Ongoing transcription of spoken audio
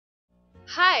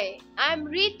Hi, I'm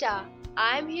Rita.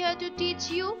 I'm here to teach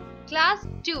you Class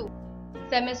 2,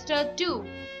 Semester 2,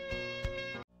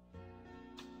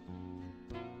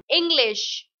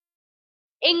 English.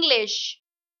 English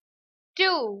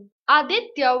 2.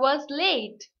 Aditya was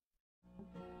late.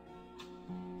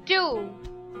 2.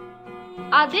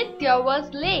 Aditya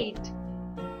was late.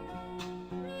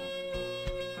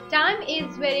 Time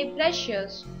is very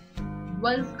precious.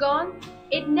 Once gone,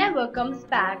 it never comes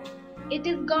back. It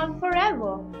is gone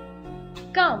forever.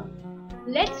 Come,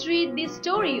 let's read the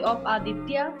story of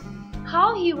Aditya,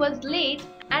 how he was late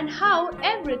and how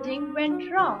everything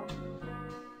went wrong.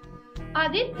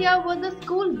 Aditya was a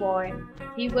schoolboy.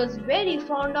 He was very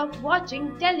fond of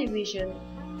watching television.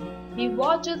 He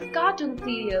watches cartoon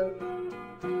serials.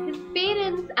 His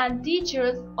parents and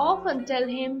teachers often tell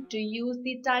him to use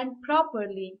the time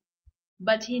properly,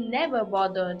 but he never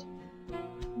bothered.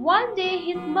 One day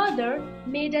his mother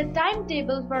made a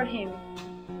timetable for him.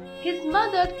 His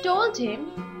mother told him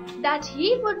that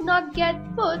he would not get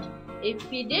food if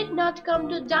he did not come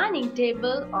to dining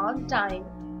table on time.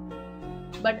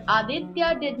 But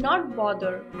Aditya did not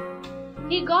bother.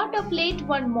 He got up late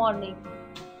one morning.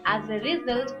 As a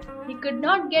result, he could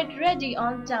not get ready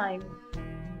on time.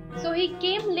 So he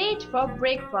came late for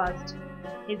breakfast.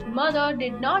 His mother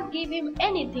did not give him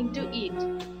anything to eat.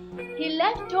 He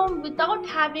left home without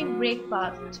having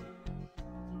breakfast.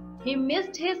 He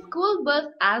missed his school bus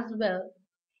as well.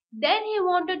 Then he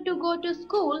wanted to go to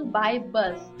school by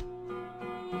bus.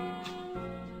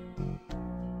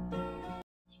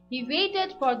 He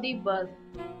waited for the bus.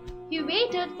 He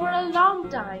waited for a long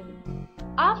time.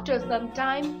 After some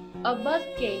time, a bus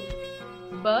came,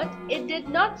 but it did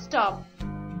not stop.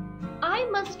 "I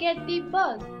must get the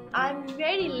bus. I'm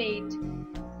very late,"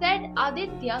 said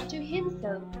Aditya to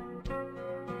himself.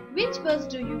 "Which bus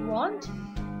do you want?"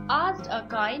 asked a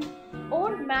kind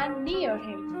old man near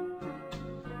him.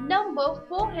 "Number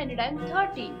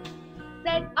 430,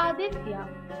 said Aditya.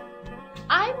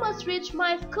 "I must reach my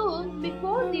school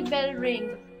before the bell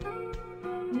rings."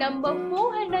 "Number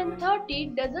 430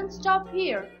 doesn't stop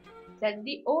here," said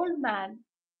the old man.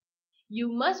 "You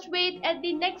must wait at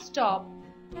the next stop."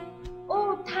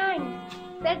 "Oh, thanks,"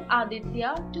 said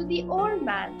Aditya to the old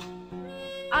man.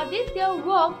 Aditya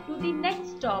walked to the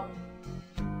next stop.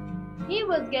 He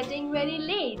was getting very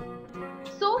late,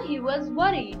 so he was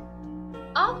worried.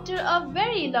 After a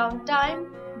very long time,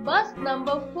 bus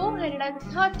number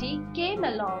 430 came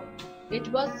along. It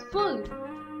was full.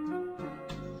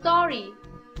 "Sorry,"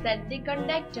 said the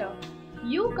conductor.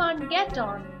 "You can't get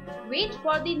on. Wait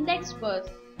for the next bus."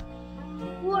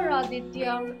 Poor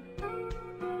Aditya.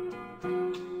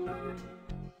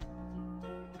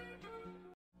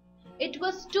 It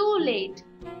was too late,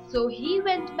 so he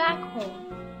went back home.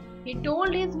 He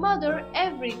told his mother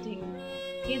everything.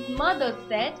 His mother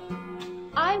said,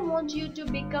 "I want you to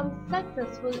become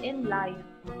successful in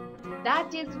life.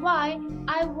 That is why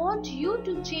I want you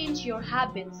to change your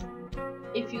habits.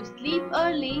 If you sleep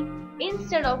early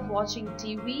instead of watching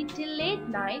TV till late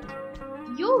night,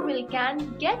 you can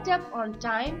get up on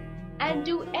time and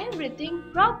do everything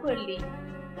properly."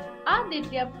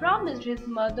 Aditya promised his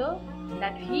mother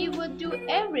that he would do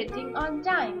everything on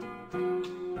time.